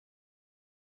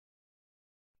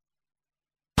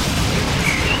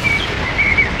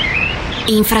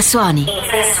Infrasuoni.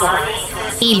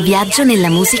 Il viaggio nella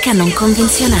musica non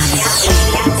convenzionale.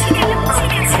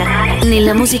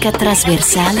 Nella musica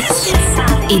trasversale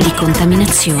e di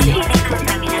contaminazione.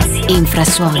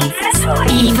 Infrasuoni.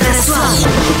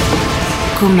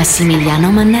 Con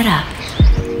Massimiliano Mannarà.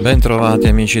 Bentrovati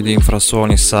amici di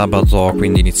Infrasuoni, sabato,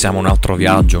 quindi iniziamo un altro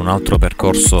viaggio, un altro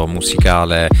percorso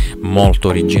musicale molto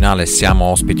originale. Siamo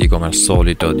ospiti come al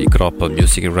solito di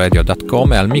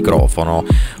cropmusicradio.com e al microfono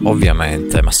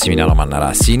ovviamente Massimiliano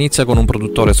Mannarà. Si inizia con un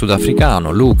produttore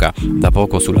sudafricano, Luca, da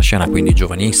poco sulla scena, quindi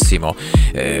giovanissimo,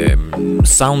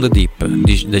 sound deep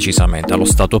decisamente, allo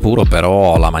stato puro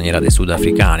però alla maniera dei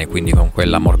sudafricani, quindi con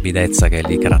quella morbidezza che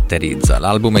li caratterizza.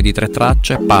 L'album è di 3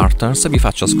 tracce, Partners, vi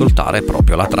faccio ascoltare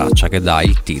proprio la traccia che dà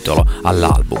il titolo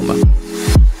all'album.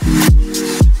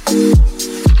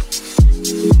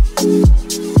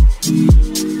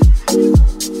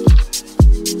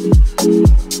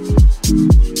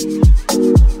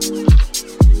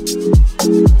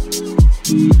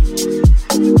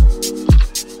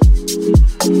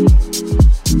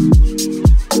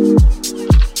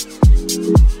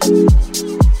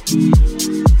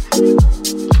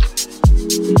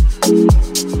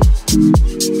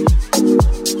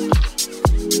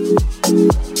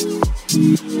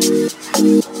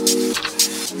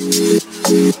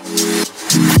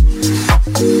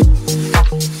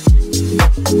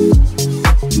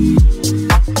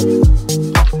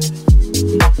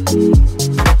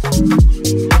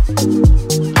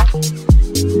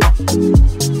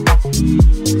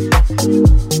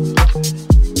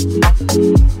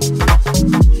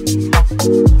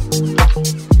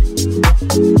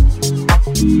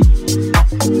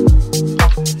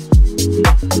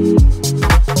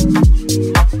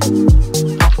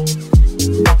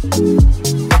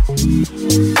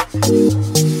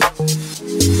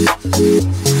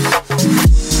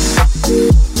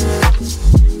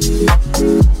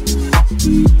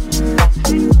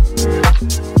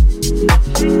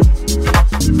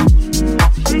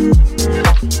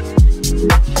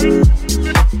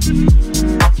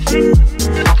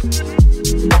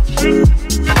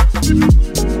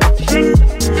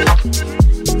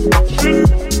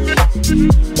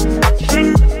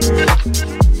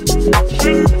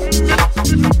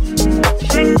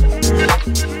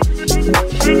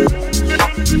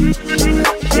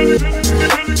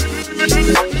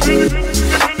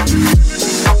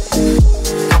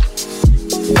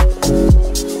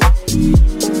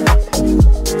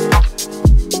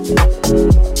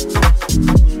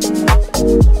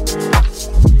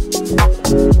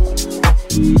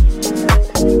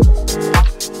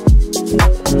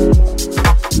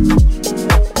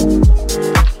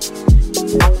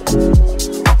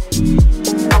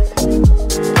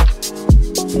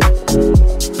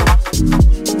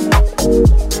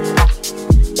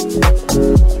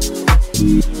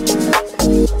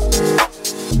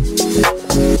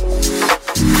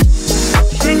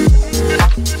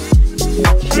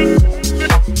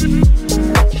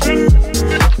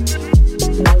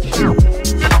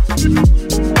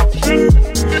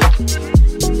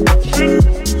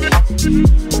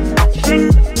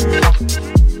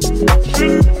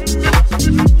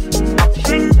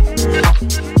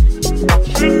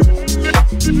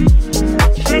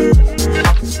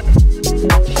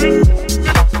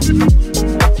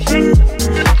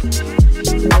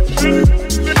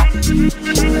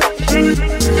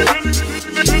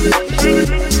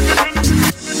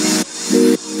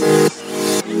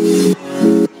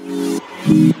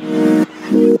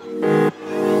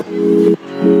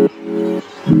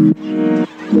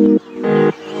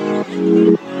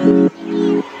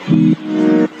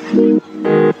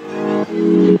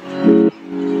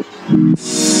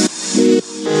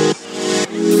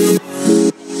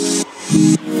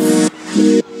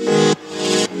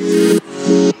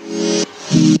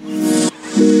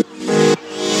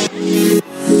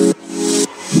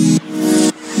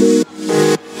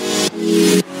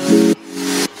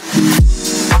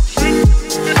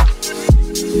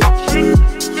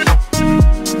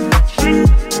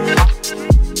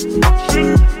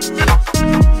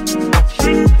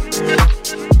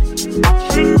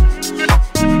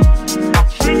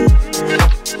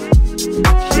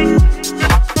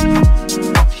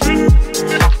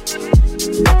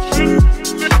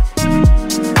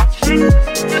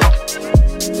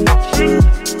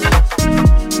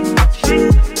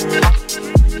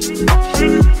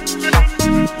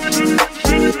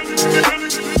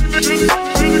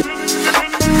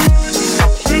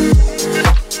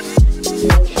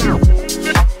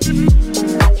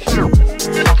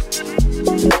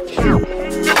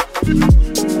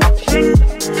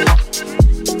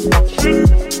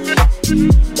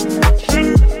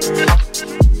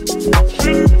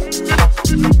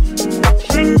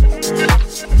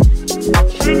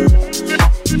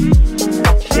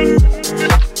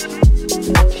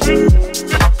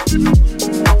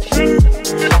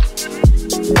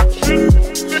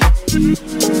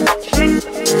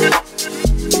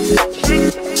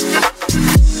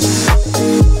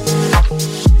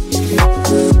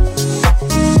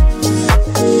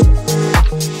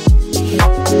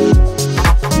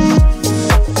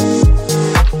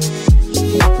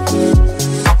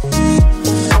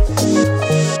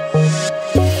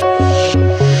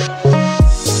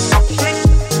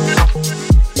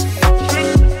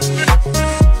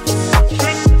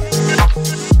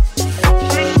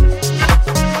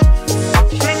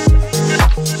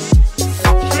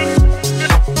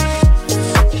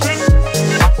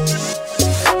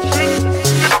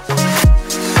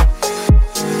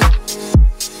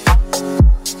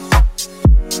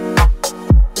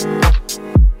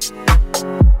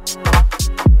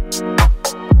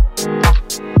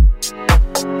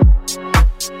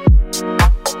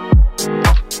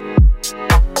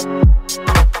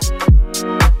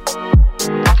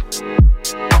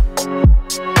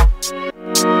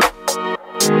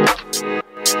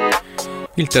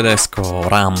 Il tedesco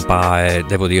rampa è,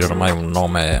 devo dire, ormai un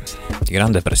nome di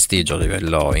grande prestigio a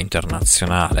livello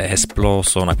internazionale. È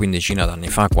esploso una quindicina d'anni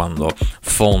fa quando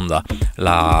fonda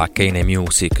la Kane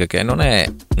Music, che non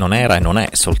era e non è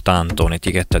soltanto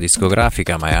un'etichetta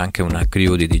discografica, ma è anche una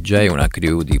crew di DJ, una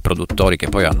crew di produttori che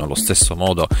poi hanno lo stesso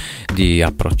modo di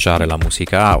approcciare la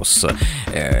musica house,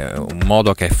 un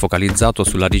modo che è focalizzato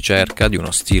sulla ricerca di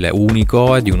uno stile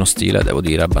unico e di uno stile, devo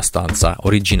dire, abbastanza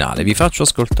originale. Vi faccio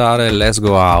ascoltare Let's Go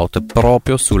Out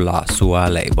proprio sulla sua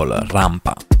label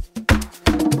Rampa.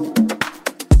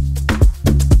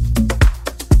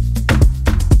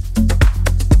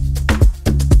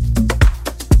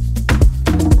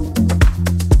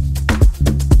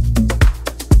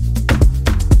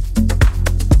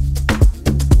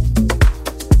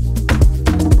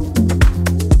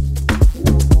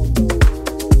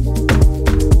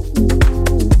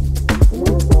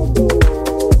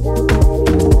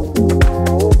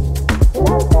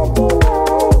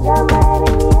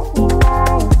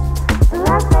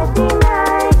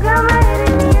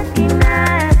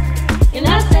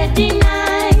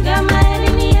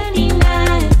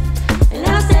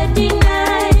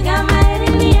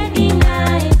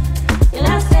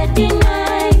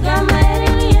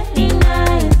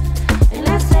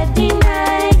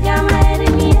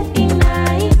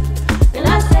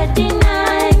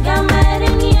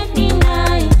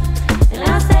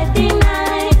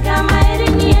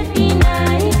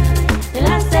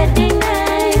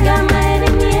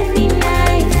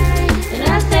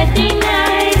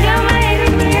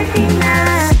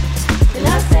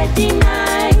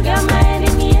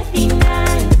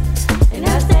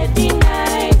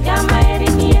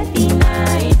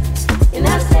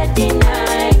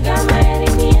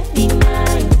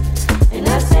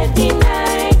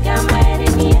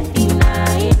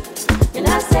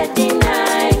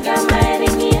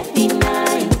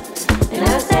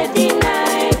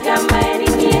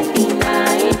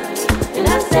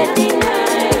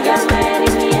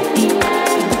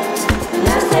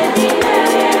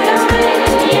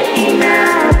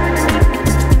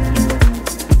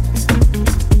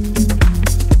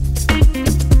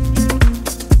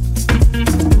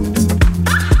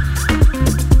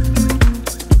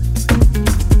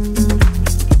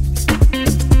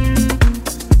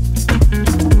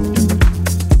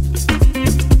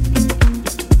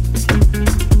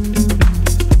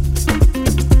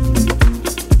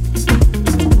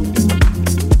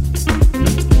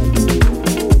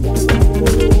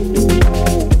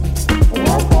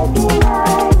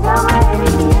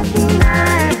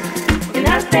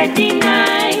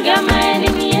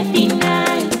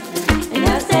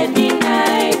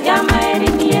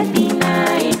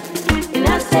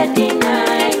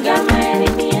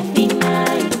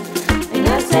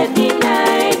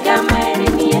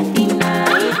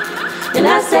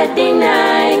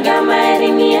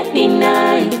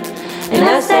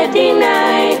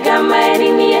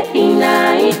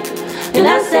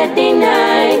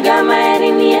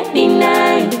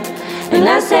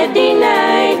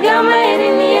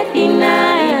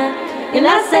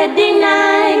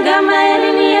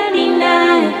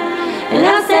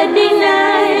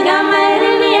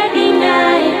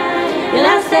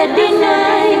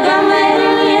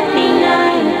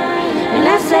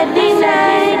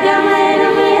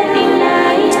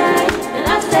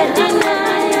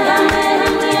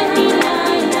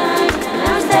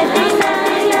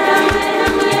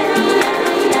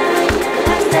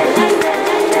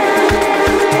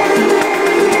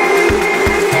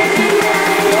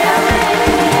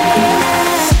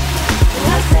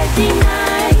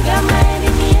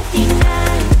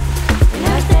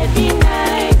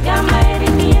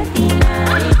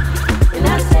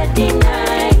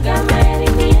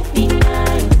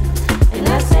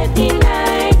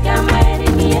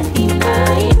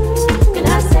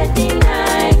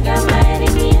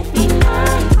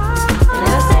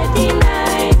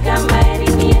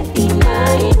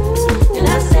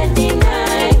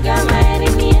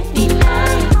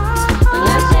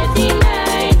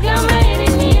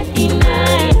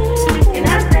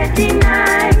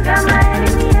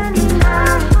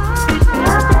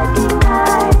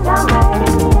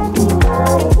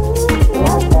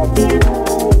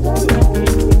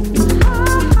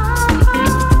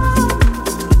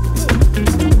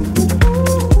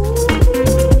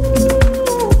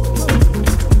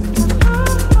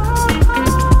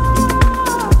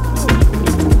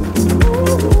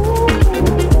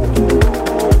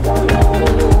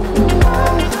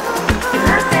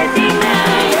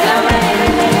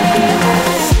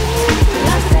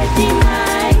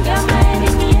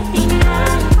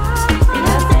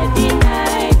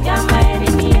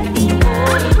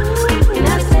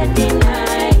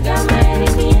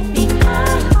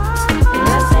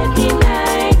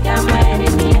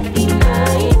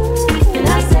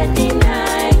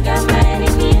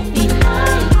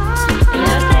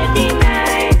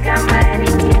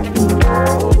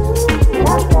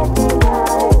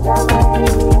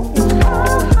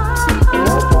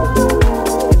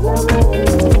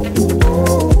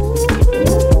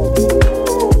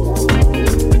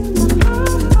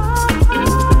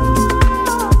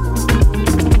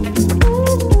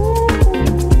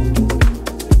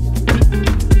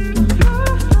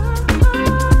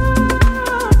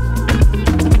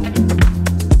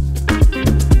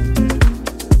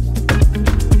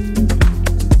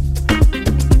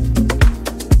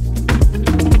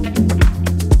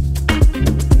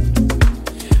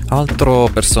 altro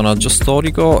personaggio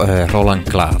storico è Roland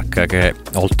Clark, che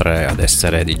oltre ad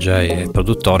essere DJ e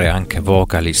produttore è anche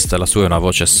vocalist. La sua è una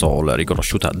voce soul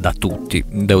riconosciuta da tutti,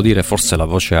 devo dire forse la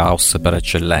voce house per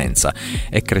eccellenza.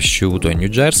 È cresciuto in New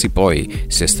Jersey, poi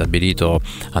si è stabilito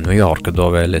a New York,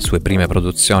 dove le sue prime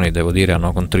produzioni, devo dire,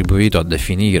 hanno contribuito a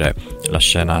definire la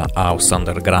scena house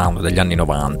underground degli anni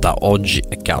 90. Oggi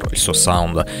è chiaro, il suo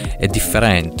sound è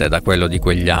differente da quello di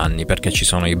quegli anni, perché ci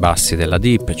sono i bassi della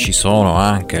deep, ci sono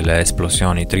anche le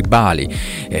esplosioni tribali,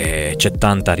 c'è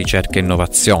tanta ricerca e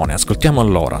innovazione. Ascoltiamo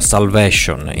allora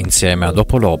Salvation insieme a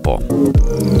Dopo Lopo.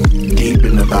 Deep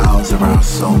in the bowels of our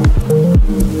soul,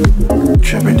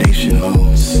 trepidation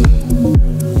looms,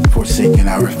 forsaking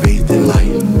our faith in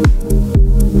light,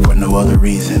 for no other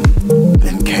reason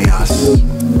than chaos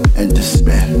and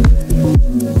despair.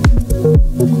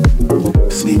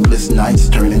 Sleepless nights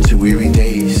turn into weary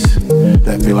days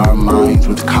that fill our minds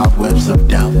with cobwebs of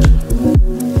doubt.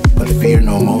 But fear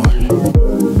no more.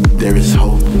 There is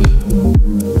hope.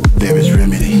 There is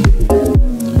remedy.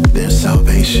 There's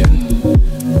salvation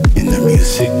in the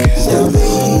music.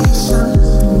 Salvation.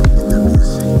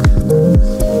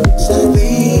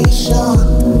 Salvation.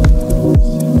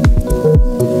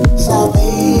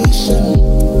 Salvation.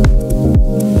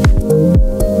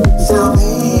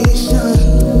 Salvation.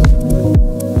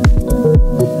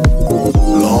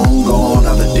 Long gone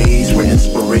are the days where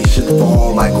inspiration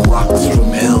fall like rocks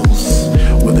from hills,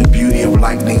 where the beauty of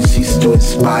lightning ceased to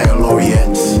inspire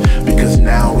laureates. Because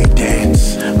now we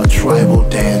dance, a tribal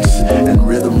dance, and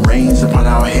rhythm reigns upon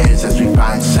our heads as we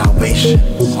find salvation.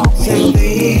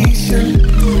 Salvation.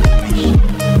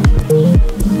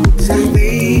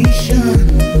 Salvation.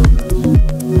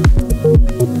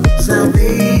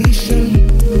 Salvation.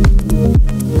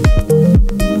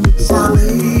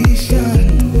 Salvation.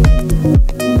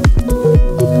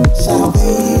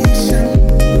 Salvation.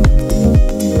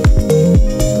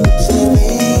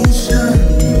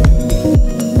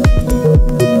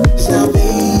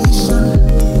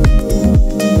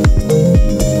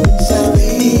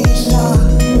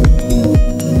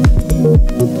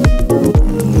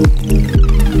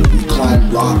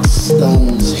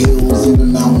 Stones, hills,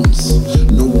 even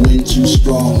mountains. No wind too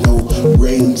strong, no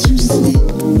rain too steep.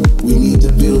 We need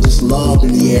to feel this love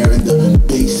in the air and the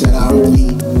bass at our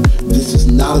feet. This is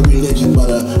not a religion but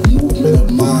a movement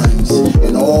of minds,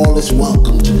 and all is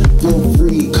welcomed. Feel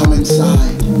free, come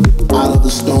inside, out of the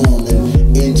storm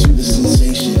and into the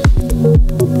sensation.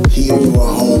 Here you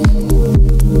are home,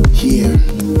 here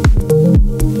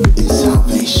in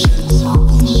salvation.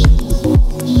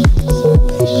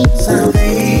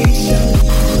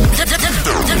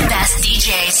 The best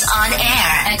DJs on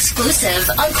air, exclusive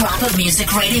on Crop of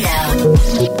Music Radio.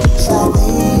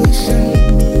 Salvation.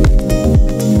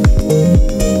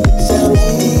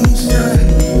 Salvation.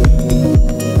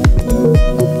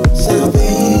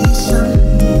 Salvation.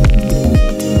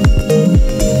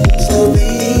 Salvation.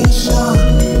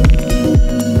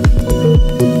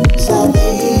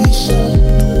 Salvation.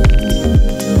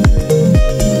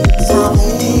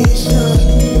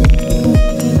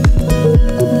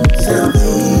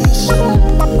 Salvation.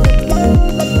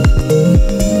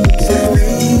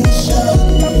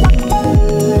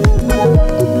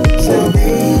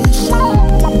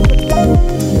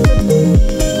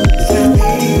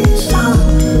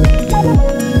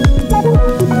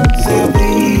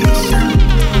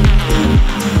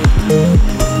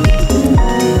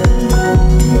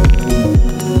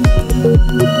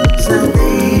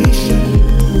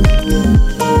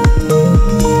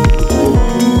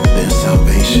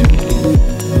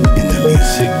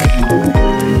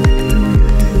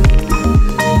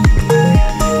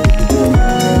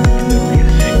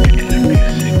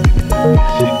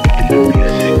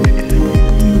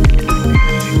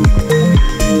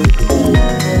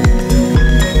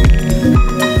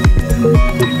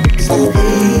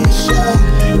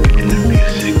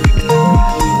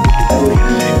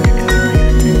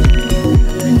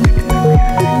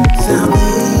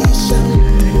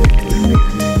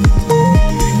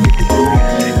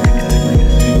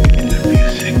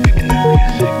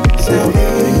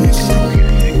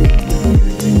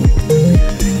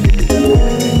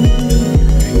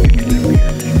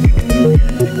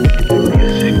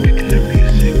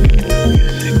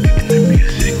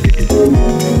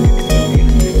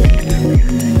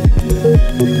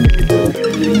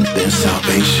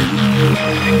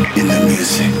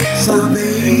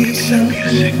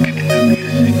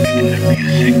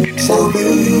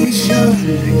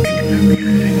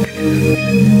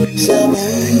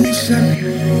 Salvation.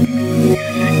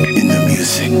 in the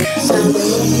music.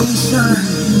 Salvation,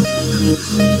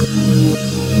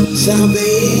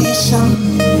 salvation,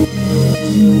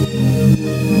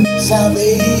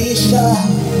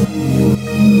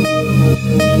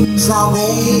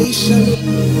 salvation,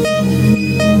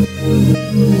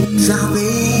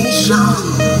 salvation,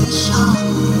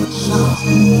 salvation.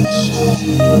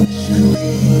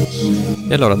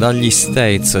 E allora dagli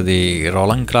States di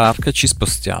Roland Clark ci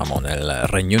spostiamo nel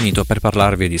Regno Unito per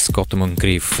parlarvi di Scott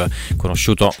Moncrief,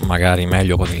 conosciuto magari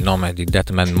meglio con il nome di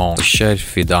Deadman Monk,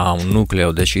 scelfi da un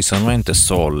nucleo decisamente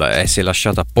soul e si è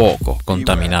lasciata poco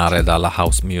contaminare dalla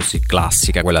house music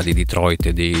classica, quella di Detroit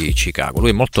e di Chicago. Lui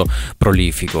è molto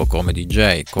prolifico come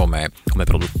DJ, come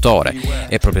produttore,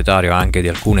 è proprietario anche di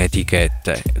alcune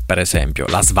etichette, per esempio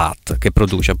la SWAT, che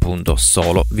produce appunto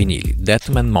solo vinili.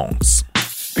 Deadman Monks.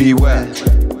 Beware.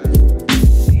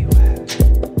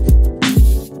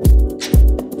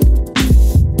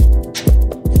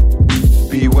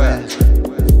 Beware. Beware.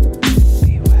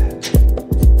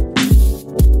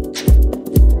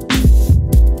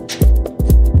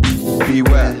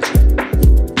 Beware.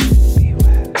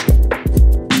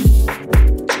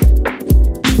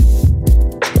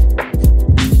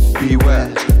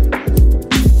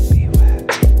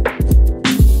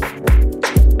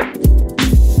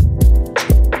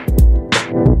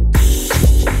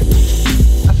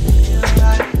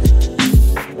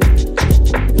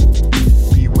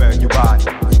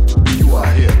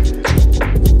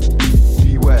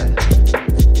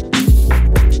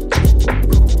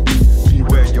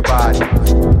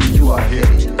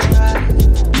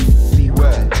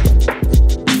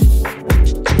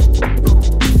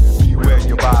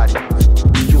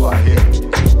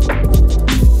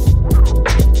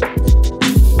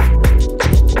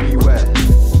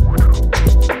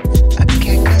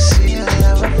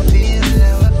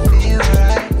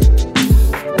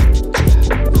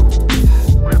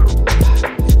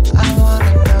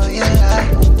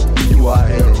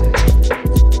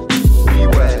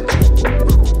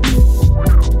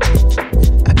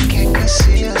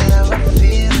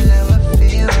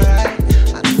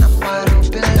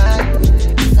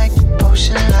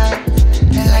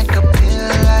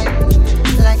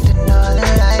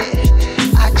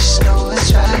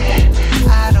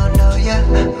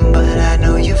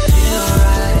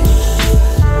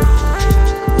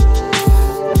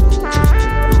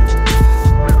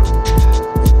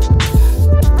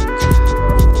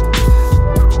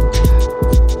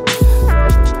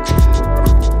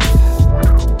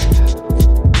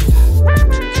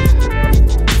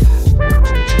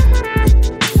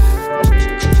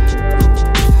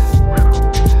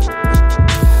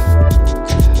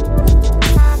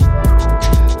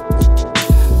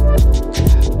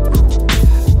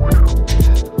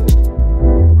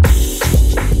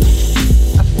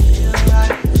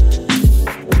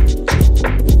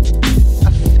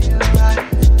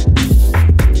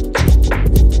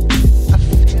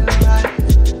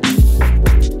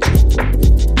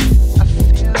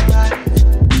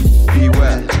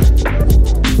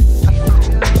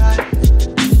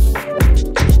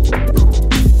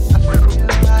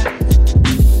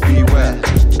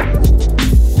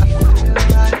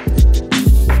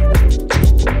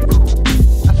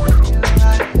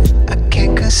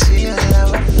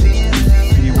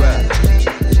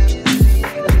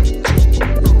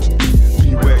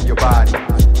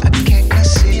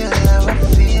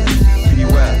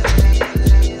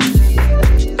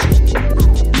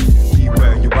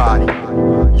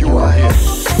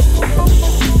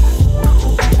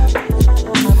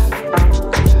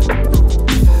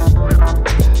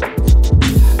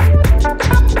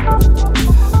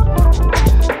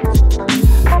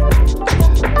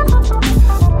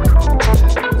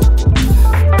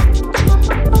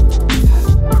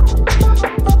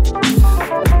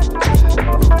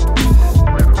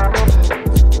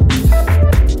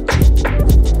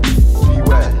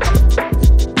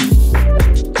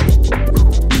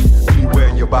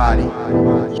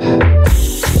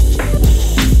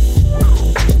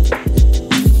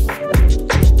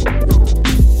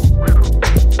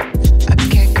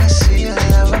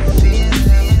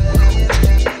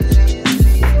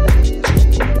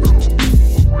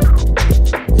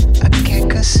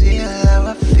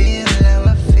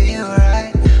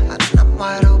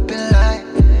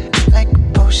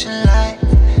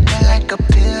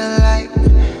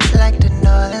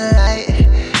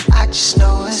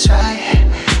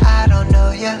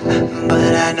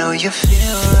 you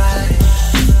feel right.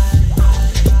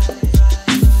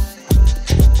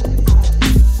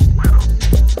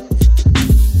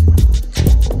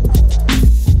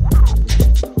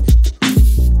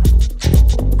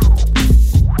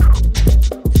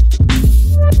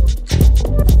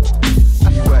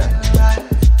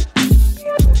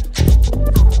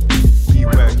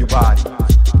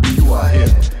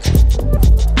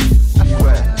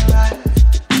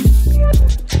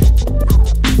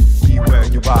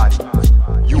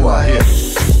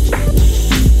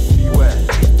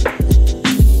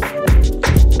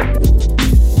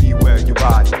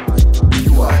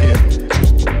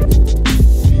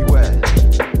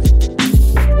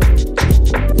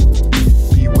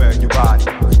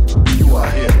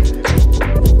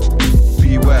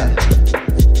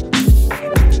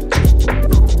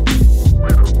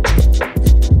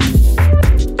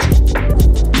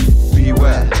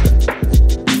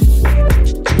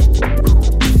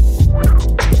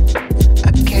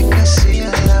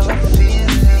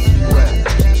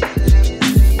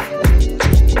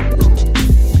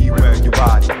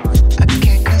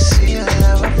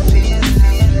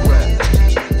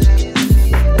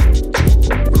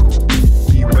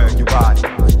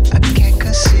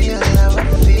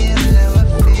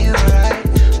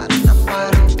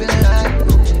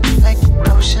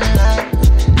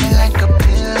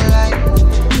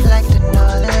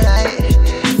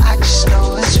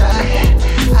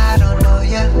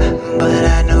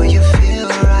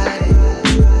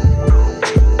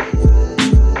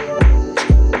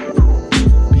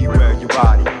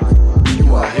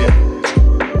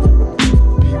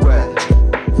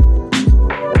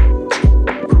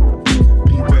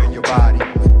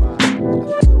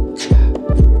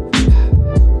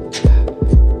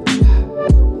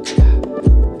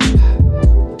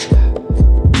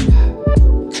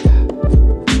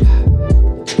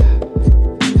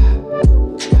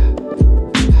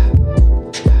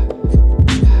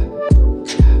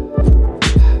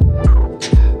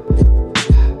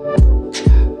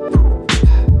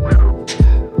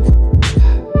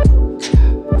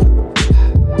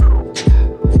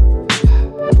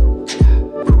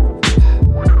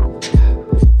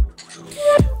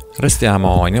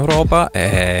 Restiamo in Europa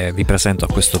e vi presento a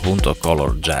questo punto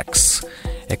Color Jacks.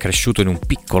 È cresciuto in un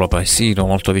piccolo paesino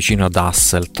molto vicino ad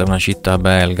Hasselt, una città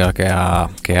belga che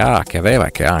aveva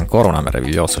e che ha ancora una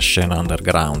meravigliosa scena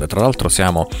underground. Tra l'altro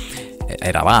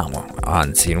eravamo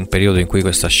in un periodo in cui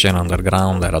questa scena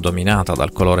underground era dominata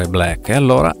dal colore black, e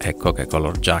allora ecco che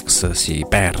Color Jacks si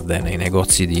perde nei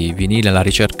negozi di vinile alla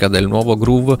ricerca del nuovo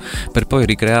groove, per poi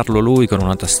ricrearlo lui con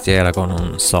una tastiera, con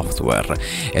un software,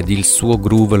 ed il suo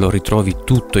groove lo ritrovi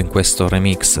tutto in questo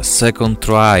remix Second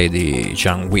Try di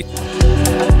Jan Witt.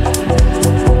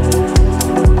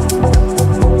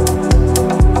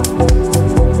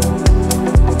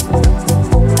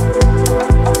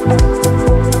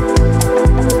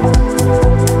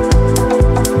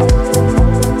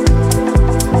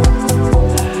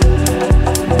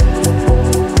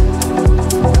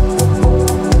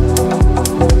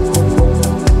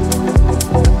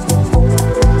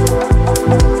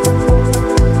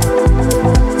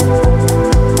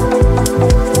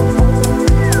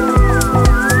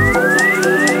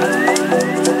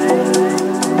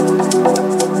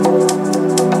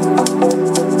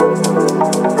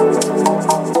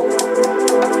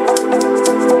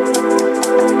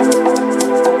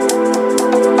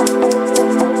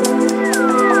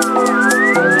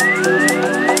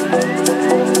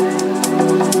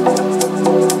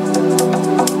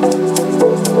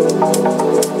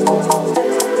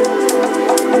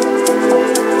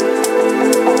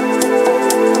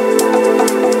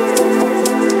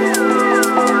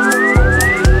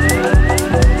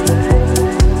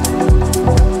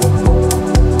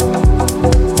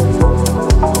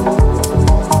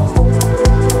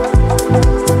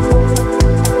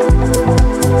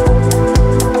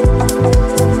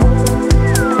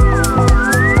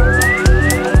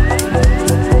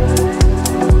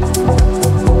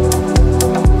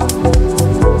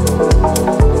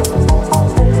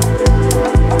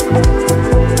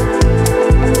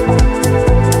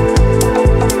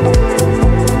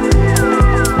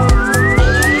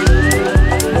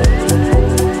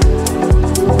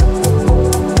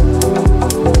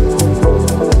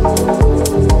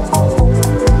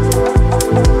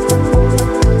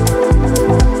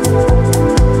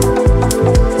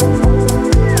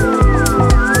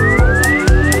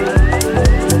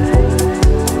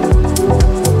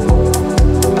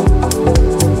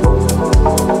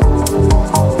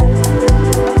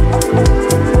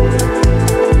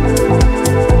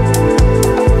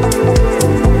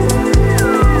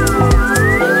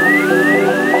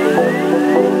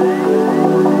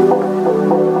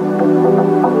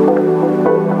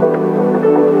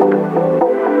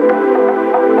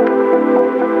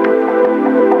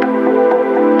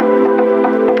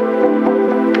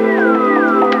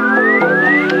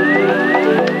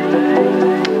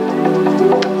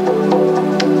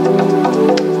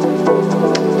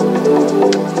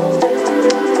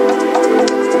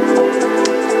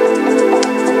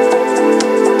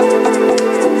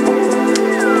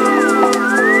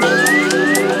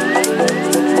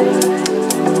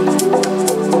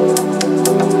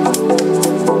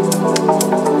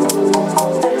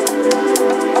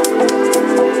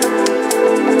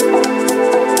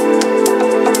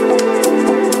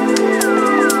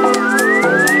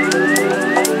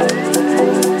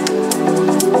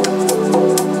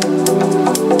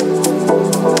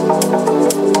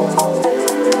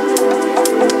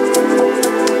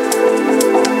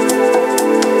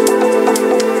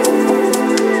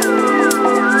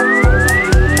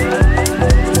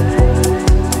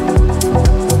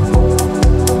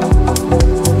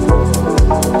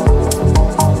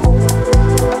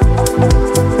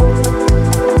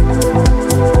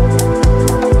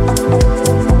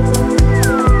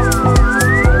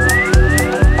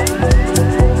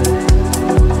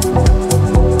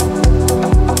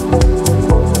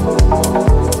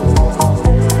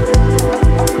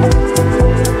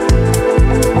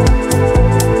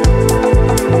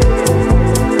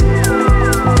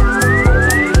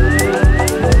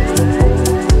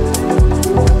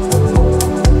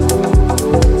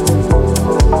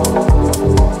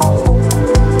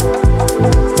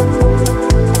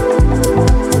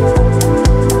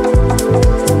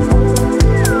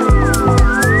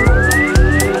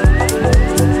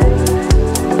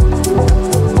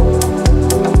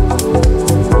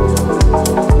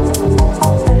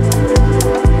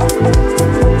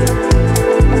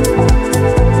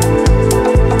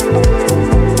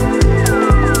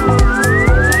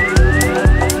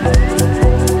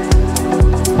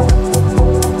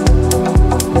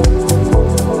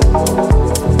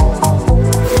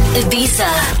 Ibiza,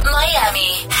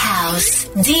 Miami, House,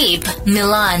 Deep,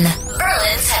 Milan,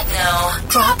 Berlin, Techno. Techno,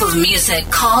 crop of music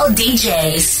called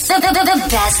DJs. The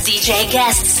best DJ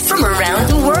guests from around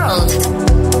the world.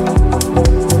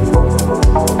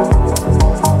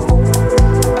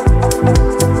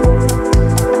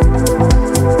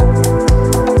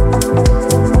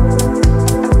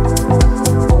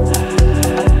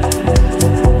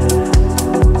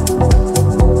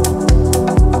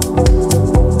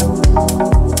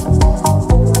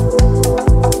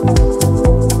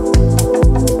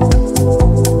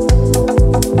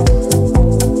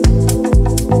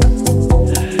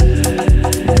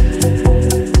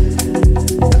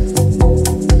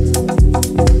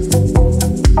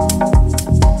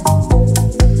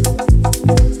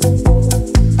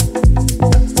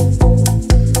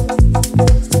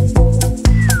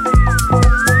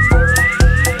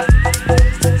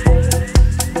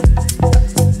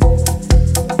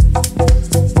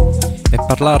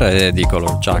 Parlare di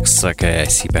Color Jacks che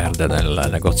si perde nel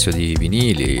negozio di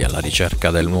vinili alla ricerca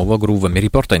del nuovo groove mi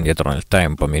riporta indietro nel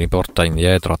tempo, mi riporta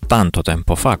indietro a tanto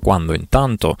tempo fa, quando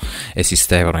intanto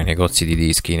esistevano i negozi di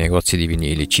dischi, i negozi di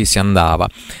vinili, ci si andava,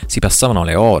 si passavano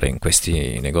le ore in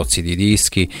questi negozi di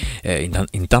dischi,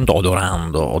 intanto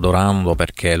odorando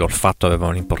perché l'olfatto aveva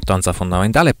un'importanza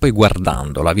fondamentale, e poi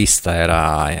guardando, la vista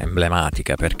era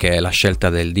emblematica perché la scelta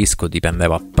del disco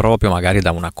dipendeva proprio magari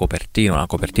da una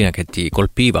copertina che ti colpiva,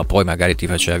 poi magari ti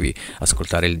facevi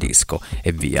ascoltare il disco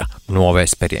e via, nuove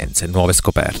esperienze, nuove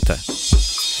scoperte.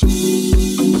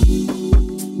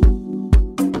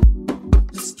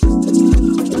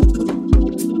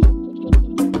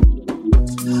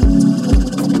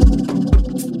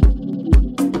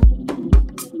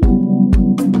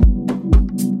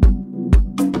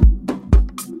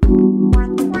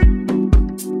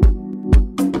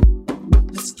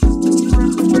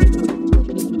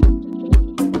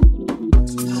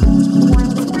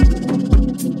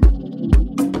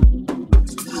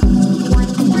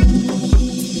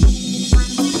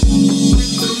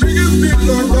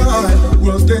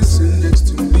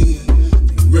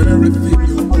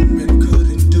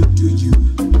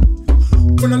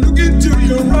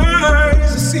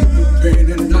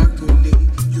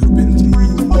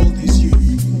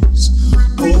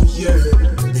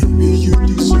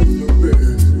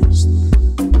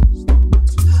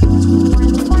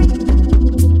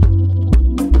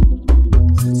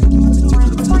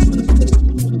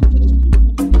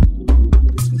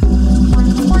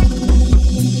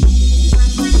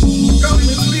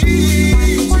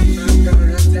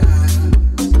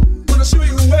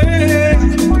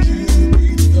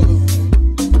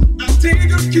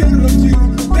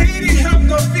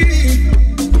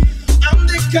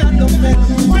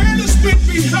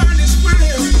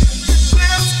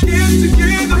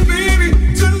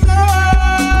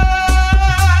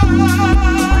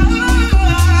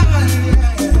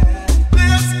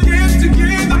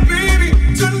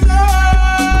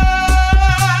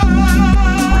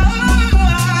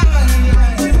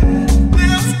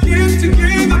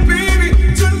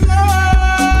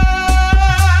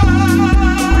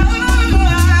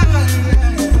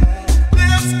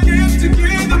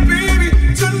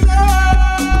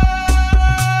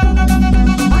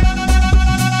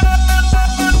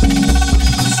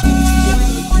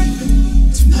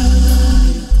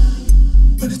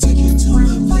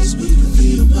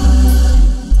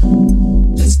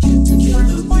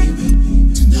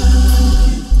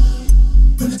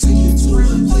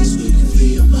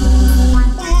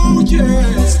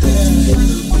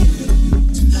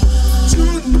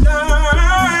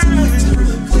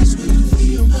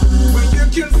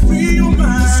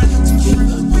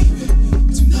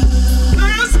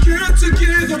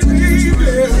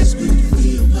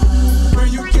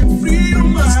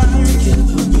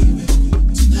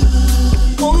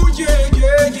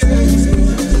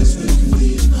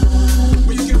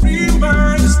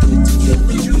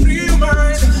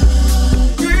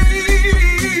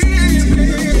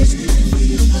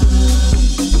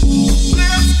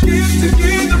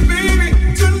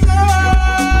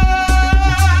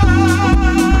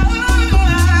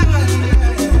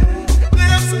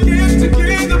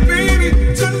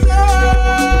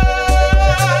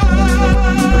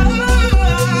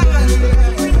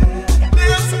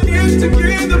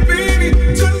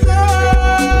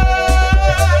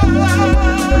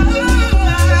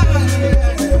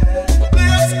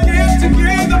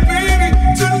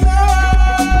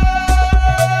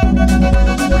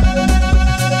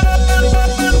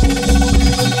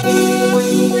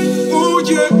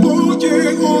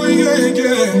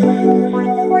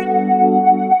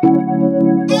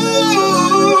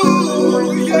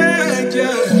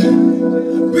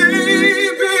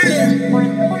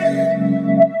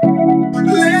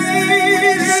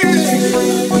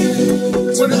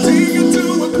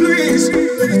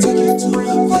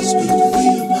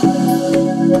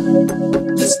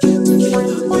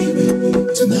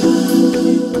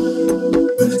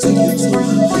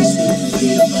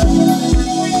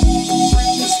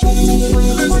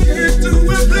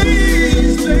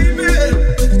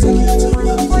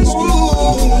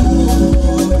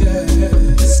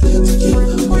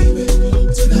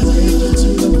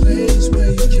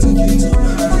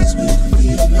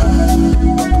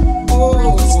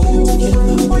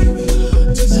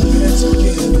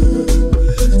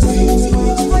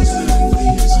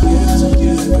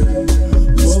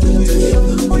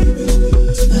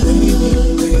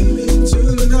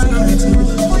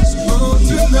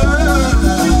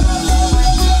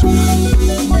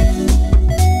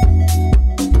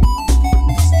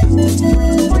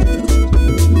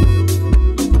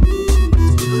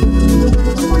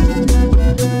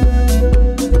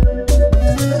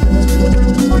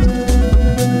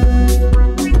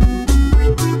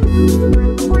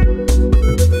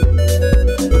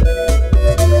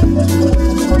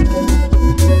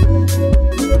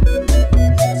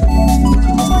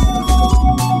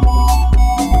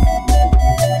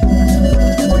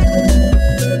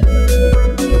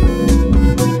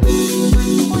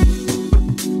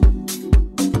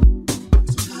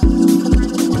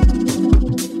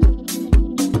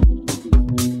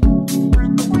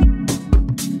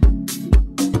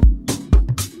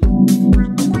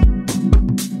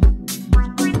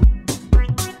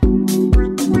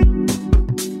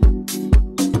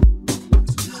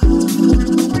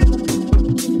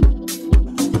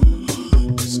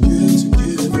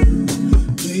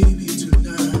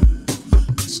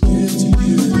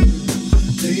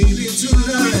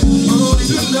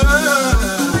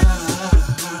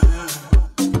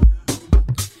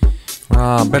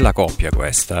 Bella coppia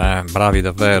questa, bravi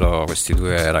davvero questi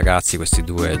due ragazzi, questi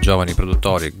due giovani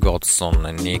produttori, Godson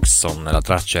e Nixon, e la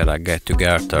traccia era Get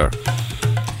Together.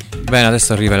 Bene,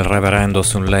 adesso arriva il reverendo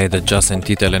Sunlade, già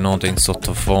sentite le note in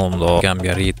sottofondo,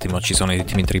 cambia ritmo, ci sono i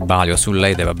ritmi tribali.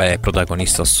 Sunlade, vabbè, è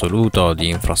protagonista assoluto di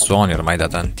Infrasuoni ormai da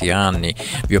tanti anni,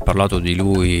 vi ho parlato di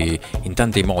lui in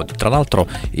tanti modi, tra l'altro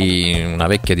in una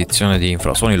vecchia edizione di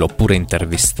Infrasuoni l'ho pure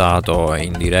intervistato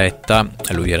in diretta,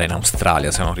 lui era in Australia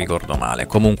se non ricordo male.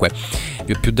 Comunque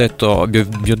vi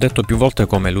ho detto più volte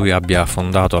come lui abbia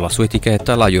fondato la sua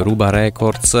etichetta, la Yoruba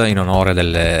Records, in onore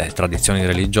delle tradizioni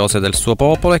religiose del suo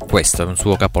popolo, e questo è un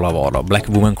suo capolavoro, Black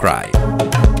Woman Cry.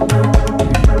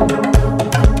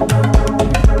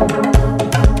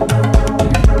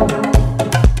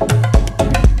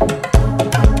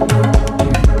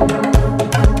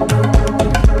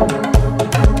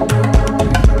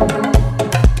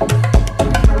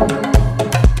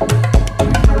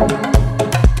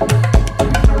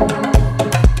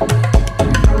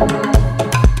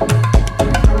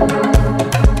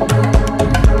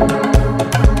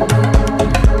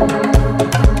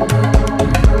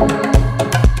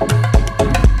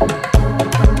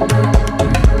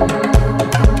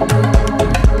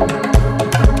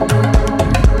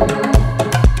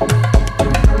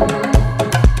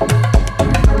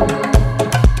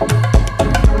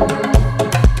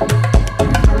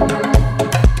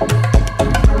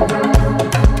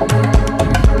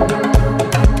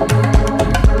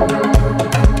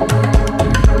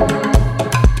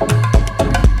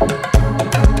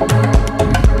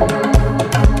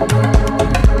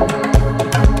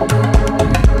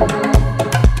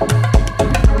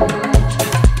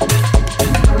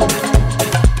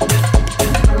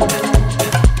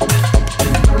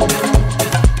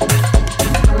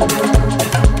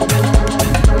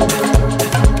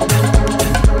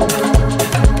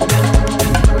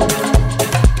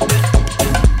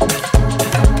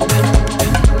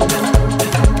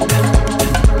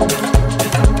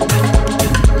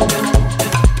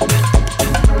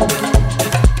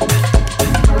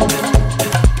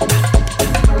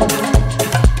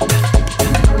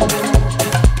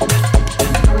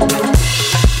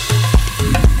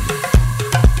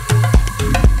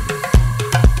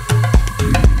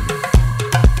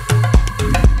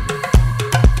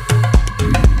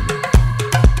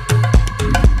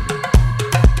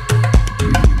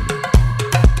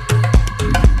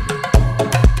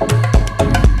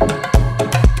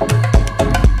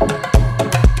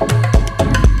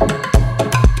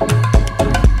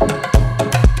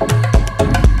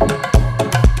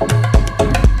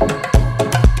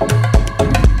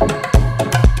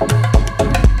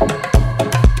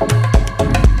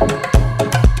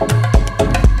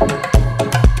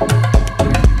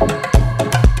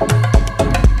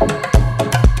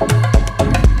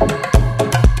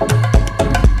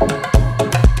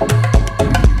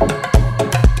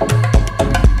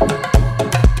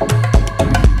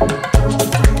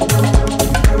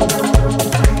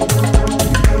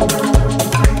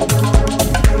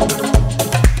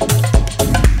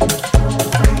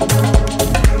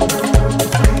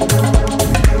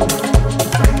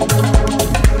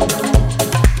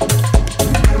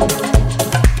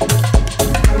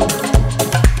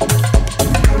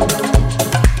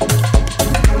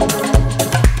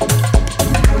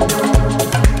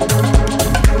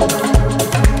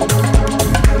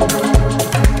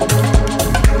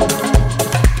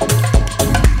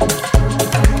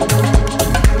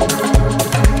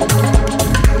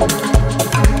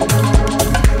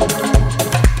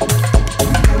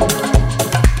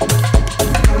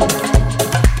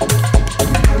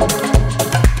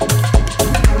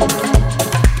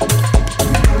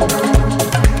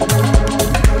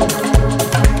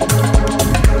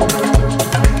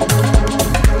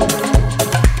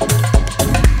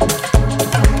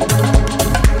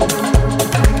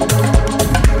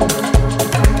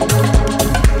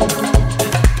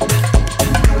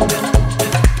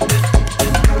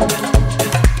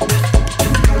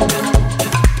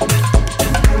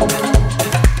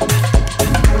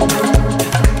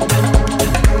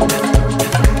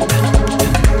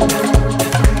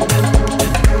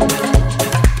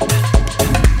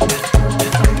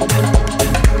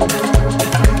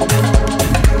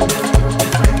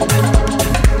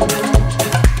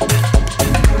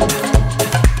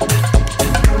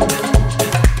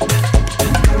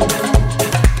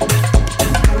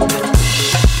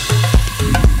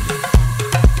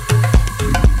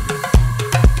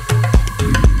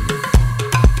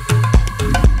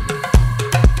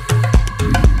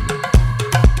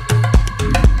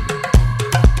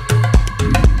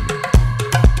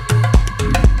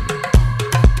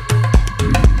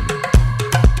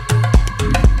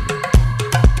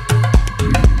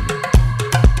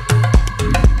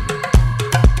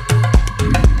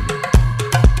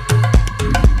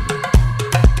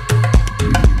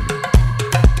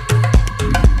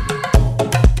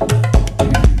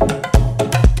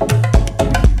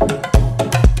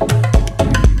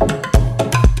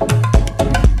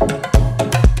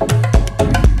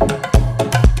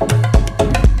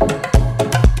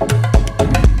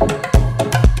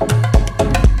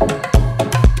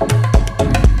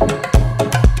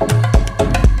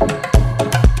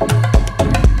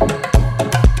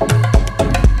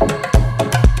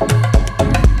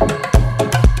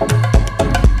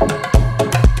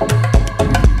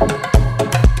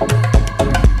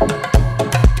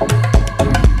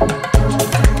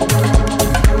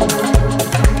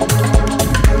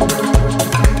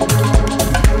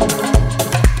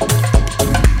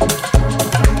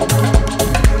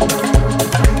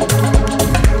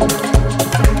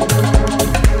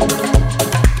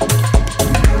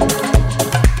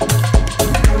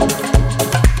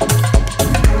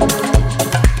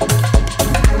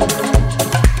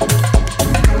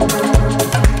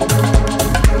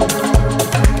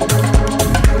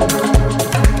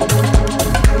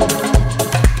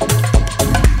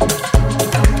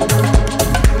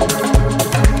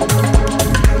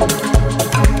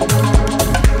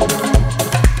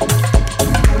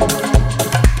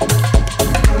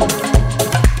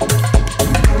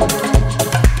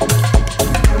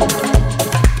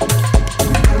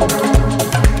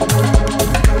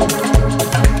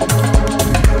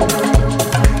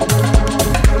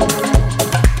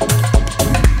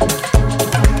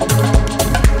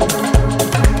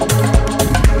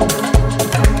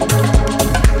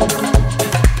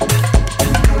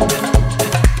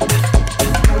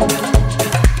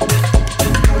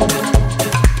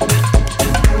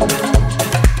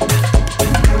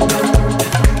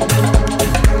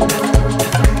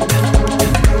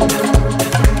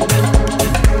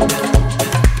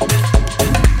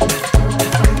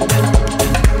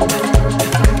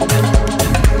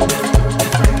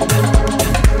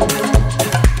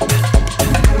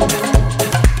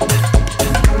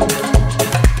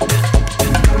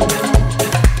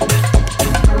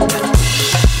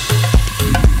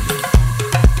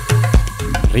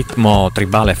 ritmo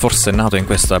tribale forsennato in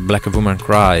questa Black Woman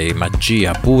Cry,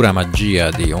 magia, pura magia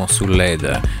di On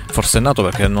Sulled, forsennato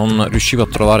perché non riuscivo a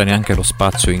trovare neanche lo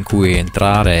spazio in cui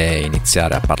entrare e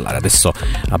iniziare a parlare. Adesso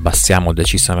abbassiamo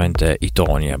decisamente i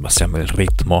toni, abbassiamo il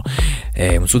ritmo.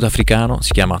 È un sudafricano,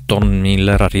 si chiama Tom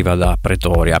Miller, arriva da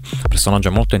Pretoria,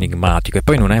 personaggio molto enigmatico, e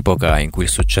poi in un'epoca in cui il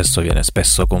successo viene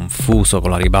spesso confuso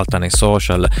con la ribalta nei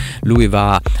social, lui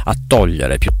va a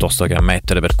togliere piuttosto che a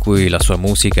mettere, per cui la sua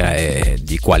musica è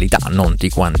di qualità, non di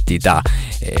quantità,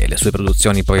 e le sue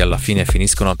produzioni poi alla fine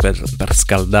finiscono per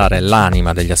scaldare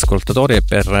l'anima degli ascoltatori e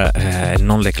per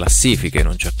non le classifiche, in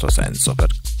un certo senso.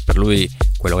 Per lui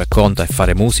quello che conta è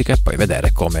fare musica e poi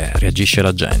vedere come reagisce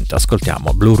la gente.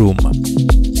 Ascoltiamo Blue Room.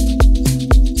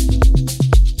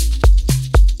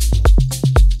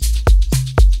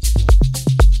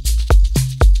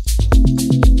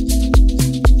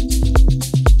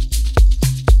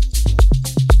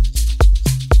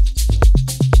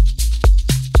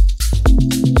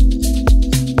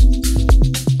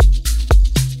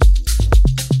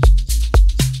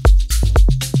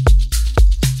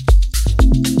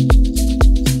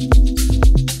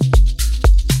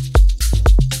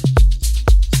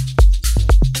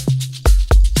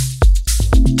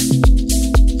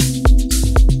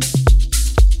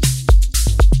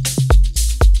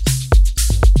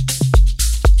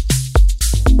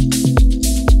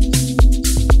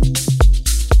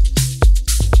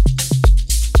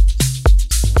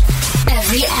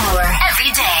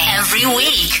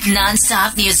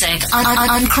 Non-stop music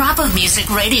on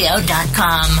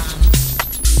cropofmusicradio.com.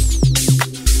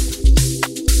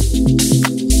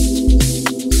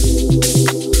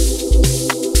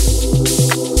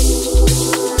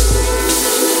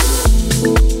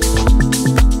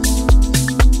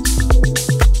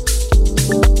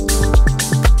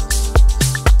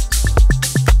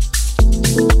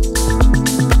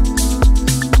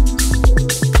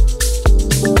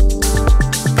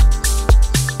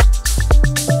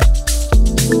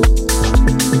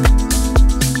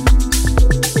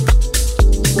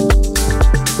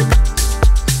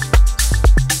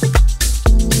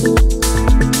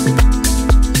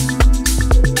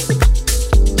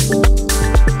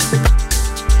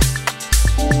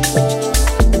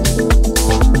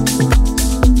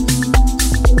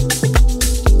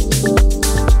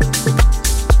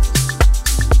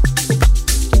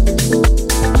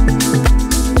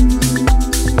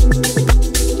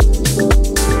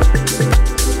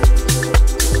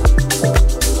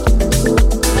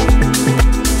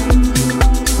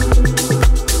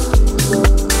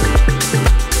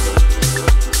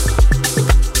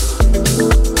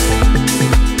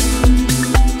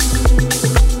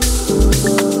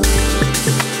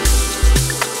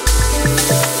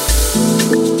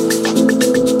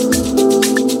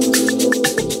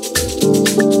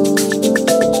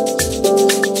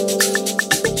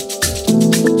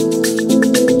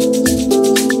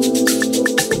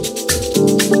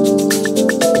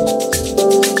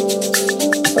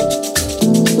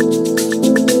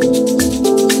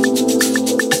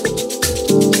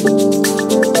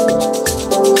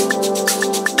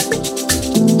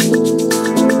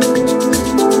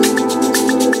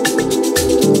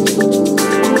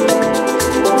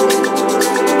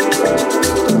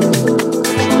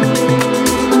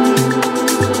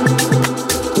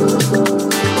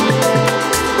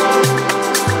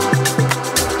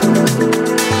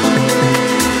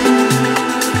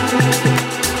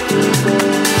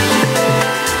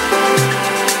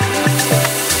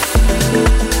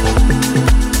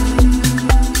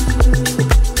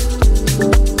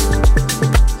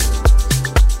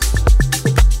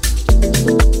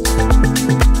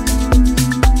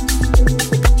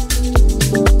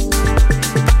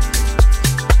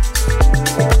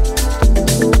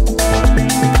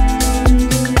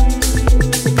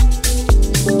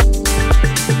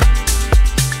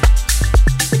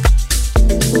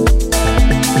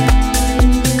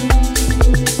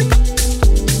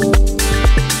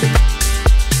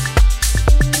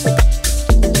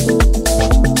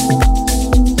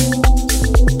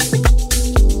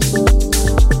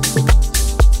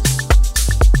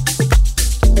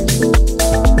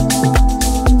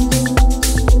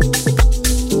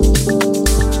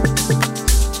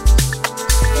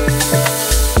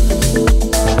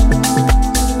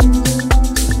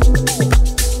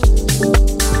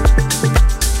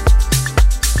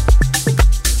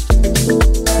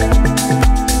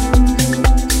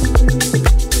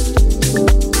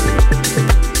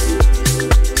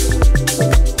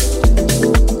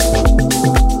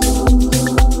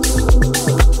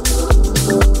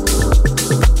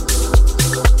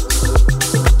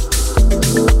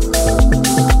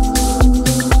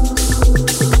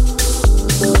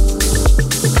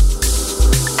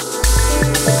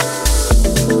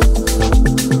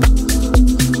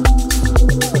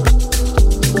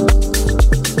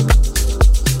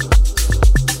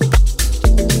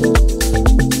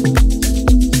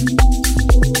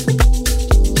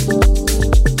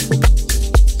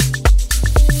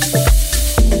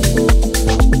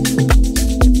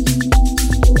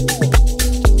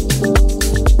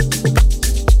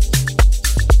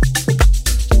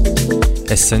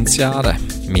 essenziale,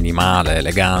 minimale,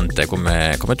 elegante,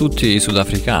 come tutti i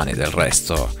sudafricani del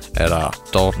resto. Era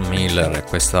Thorn Miller e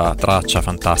questa traccia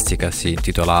fantastica si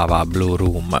intitolava Blue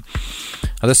Room.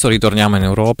 Adesso ritorniamo in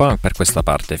Europa per questa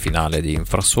parte finale di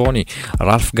Infrasuoni.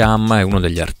 Ralph Gamma è uno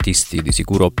degli artisti di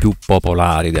sicuro più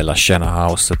popolari della scena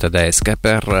house tedesca e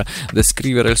per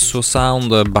descrivere il suo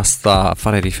sound basta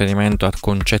fare riferimento a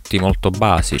concetti molto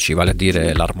basici, vale a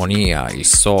dire l'armonia, il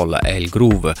soul e il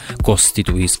groove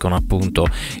costituiscono appunto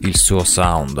il suo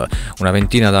sound. Una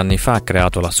ventina d'anni fa ha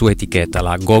creato la sua etichetta,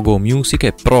 la Go-Go Music,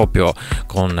 e proprio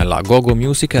con la Go-Go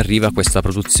Music arriva questa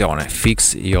produzione,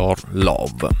 Fix Your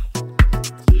Love.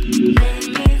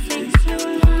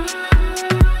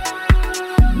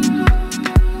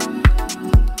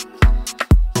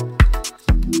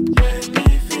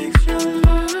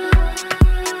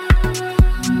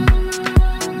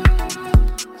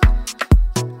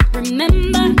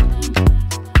 Remember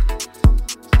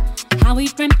how we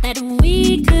dreamt that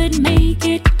we could make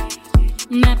it,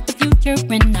 map the future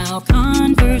and now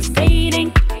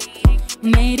conversating,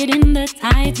 made it in the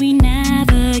tides we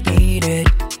navigated.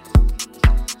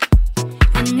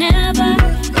 And never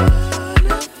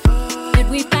did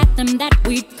we fathom that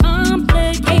we'd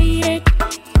complicate it.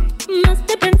 Must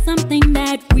have been something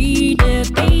that we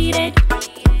debated.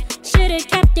 Should have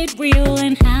kept it real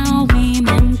and how we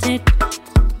meant it.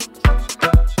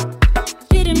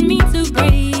 Didn't mean to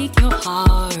break your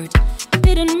heart.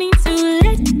 Didn't mean to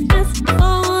let us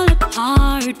fall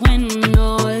apart. When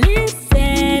all is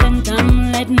said and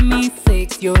done, let me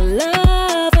fix your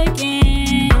love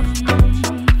again.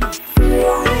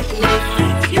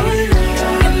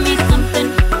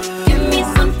 Give me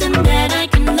something that I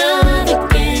can love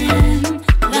again,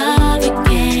 love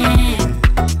again.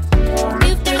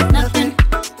 If there's nothing,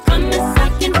 promise I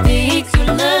can fix your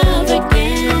love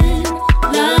again,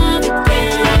 love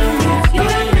again.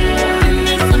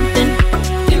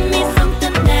 Give me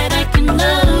something that I can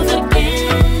love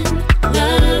again,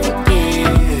 love again.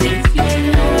 If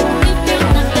there's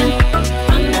nothing,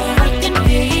 promise I can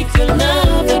fix your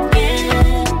love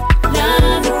again,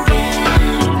 love again.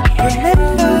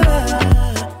 Remember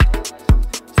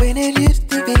when it used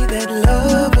to be that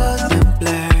love was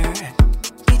simpler.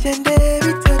 Each and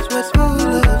every touch was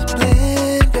full of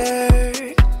splendor.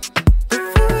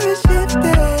 Before it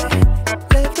shifted,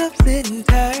 left us sitting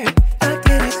tired. I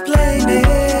can't explain it.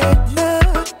 No,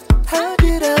 how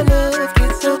did our love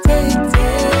get so tainted?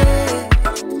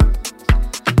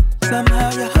 Somehow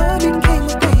your heart became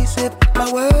abrasive, my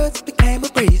words became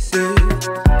abrasive.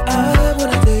 I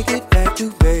wanna take it back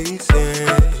to basics.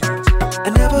 I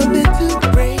never meant to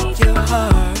break your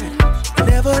heart. I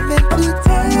never meant to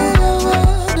tear your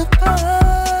world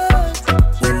apart.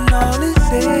 When all is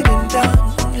said and done,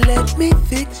 let me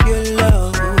fix your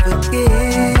love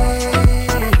again.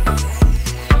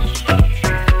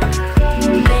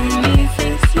 Let me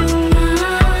fix your love.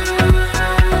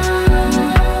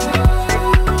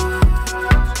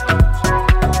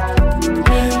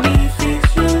 Let me fix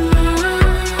your love.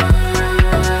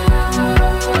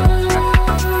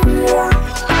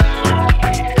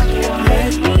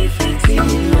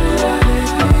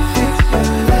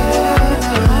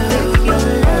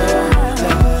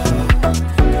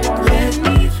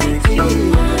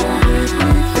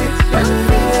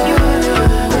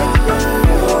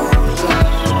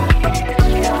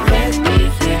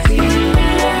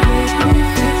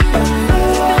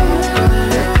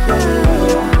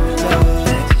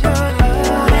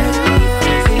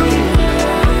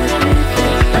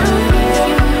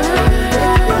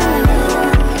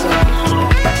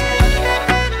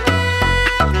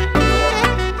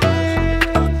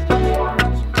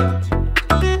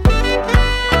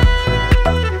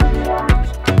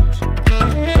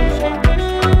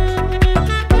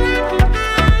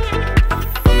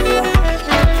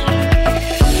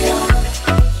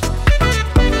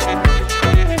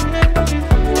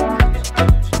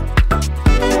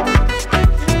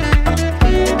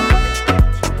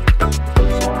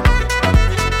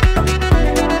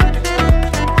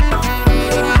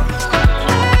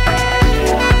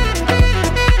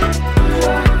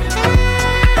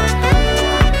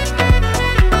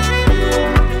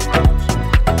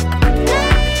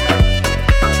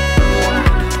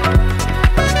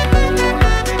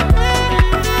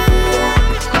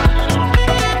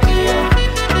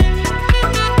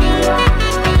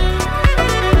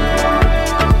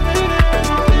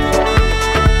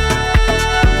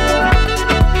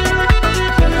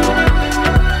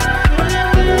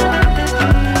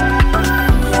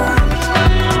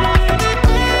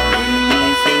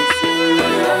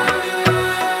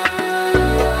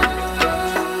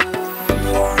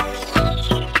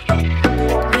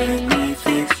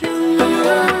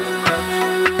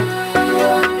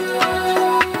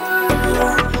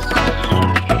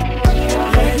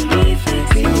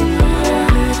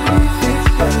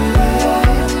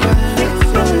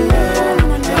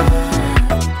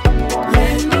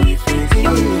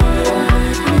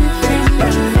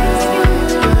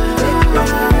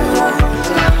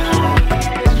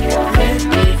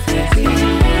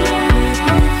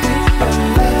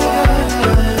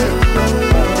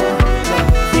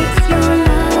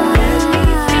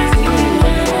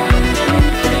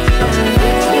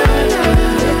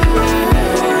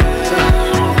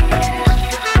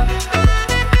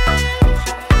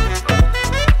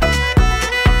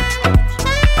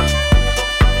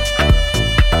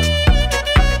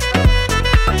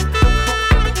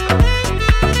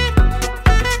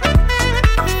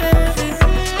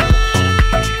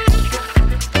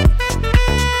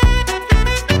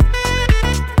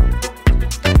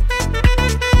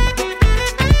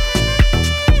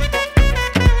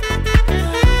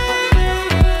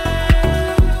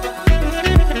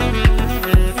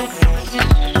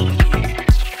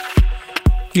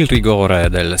 il rigore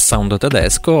del sound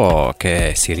tedesco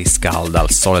che si riscalda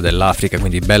al sole dell'Africa,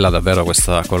 quindi bella davvero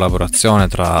questa collaborazione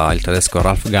tra il tedesco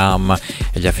Ralf Gamm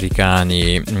e gli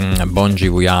africani Bonji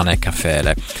Vuyana e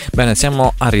Kafele. Bene,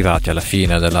 siamo arrivati alla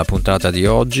fine della puntata di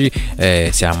oggi,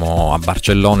 siamo a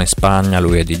Barcellona in Spagna.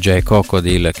 Lui è DJ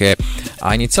Crocodile, che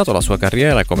ha iniziato la sua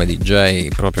carriera come DJ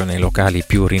proprio nei locali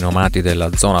più rinomati della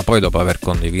zona, poi dopo aver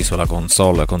condiviso la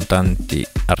console con tanti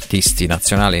artisti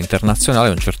nazionali e internazionali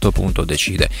a un certo punto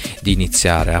decide di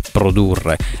iniziare a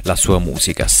produrre la sua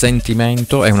musica.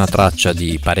 Sentimento è una traccia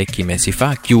di parecchi mesi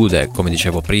fa, chiude, come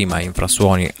dicevo prima,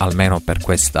 Infrasuoni almeno per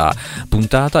questa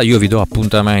puntata. Io vi do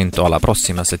appuntamento alla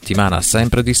prossima settimana,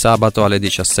 sempre di sabato alle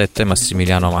 17.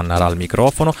 Massimiliano Mannarà al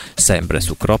microfono, sempre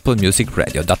su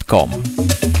cropmusicradio.com.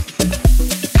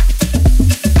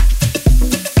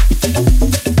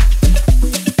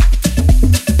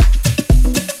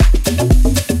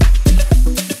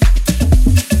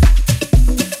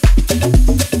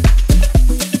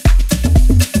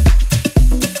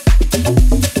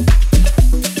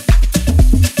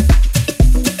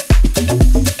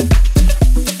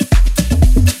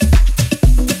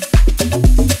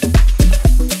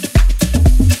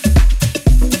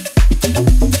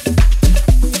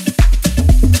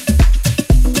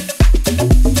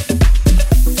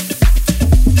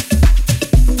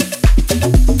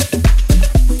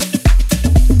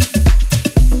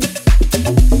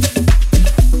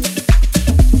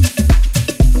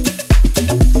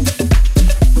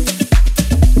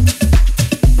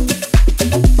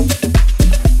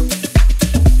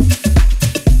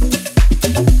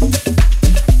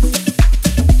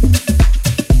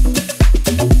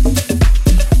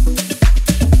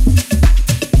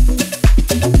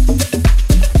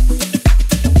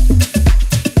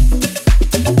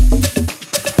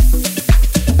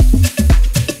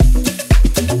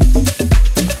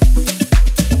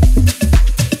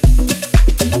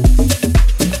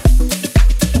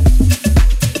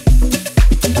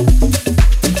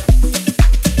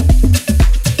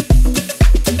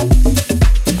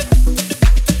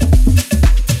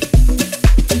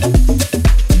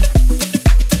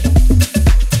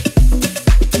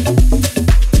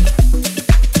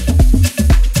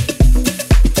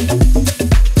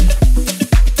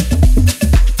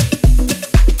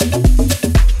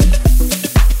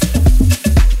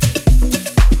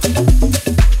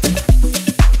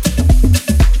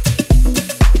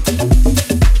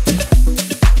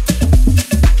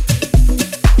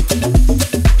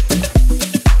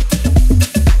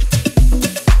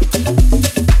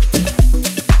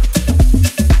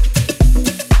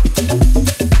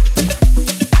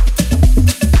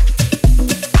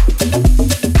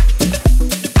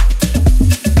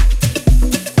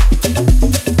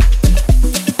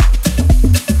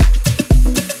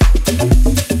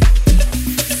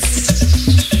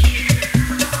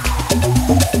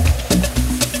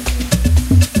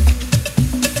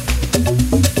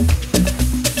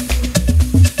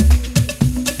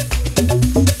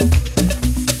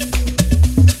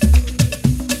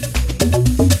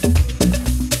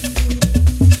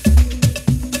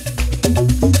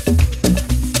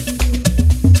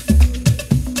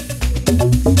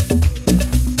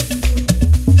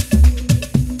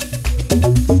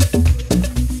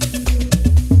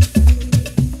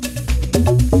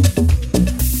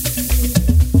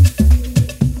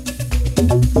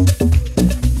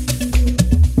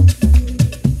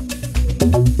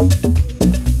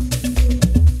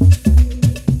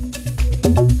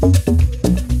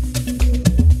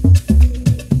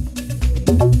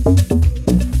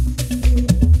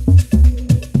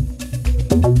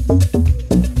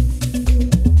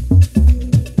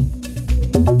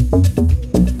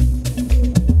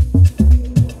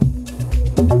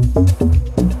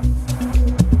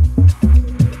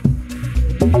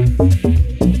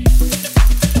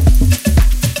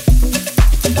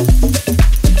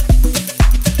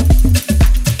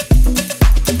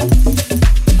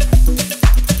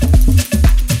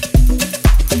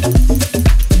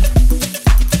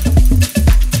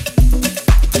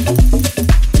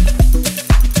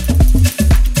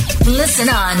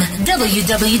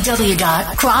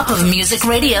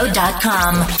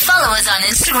 www.cropofmusicradio.com. Follow us on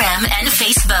Instagram and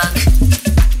Facebook.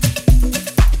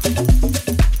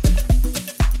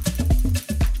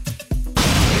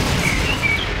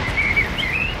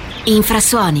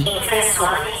 Infrasuoni.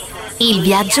 Il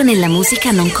viaggio nella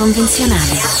musica non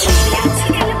convenzionale.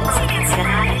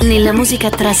 Nella musica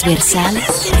trasversale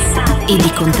e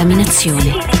di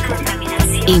contaminazione.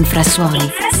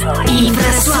 Infrasuoni.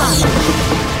 Infrasuoni.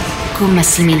 Con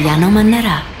Massimiliano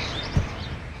Mannarà.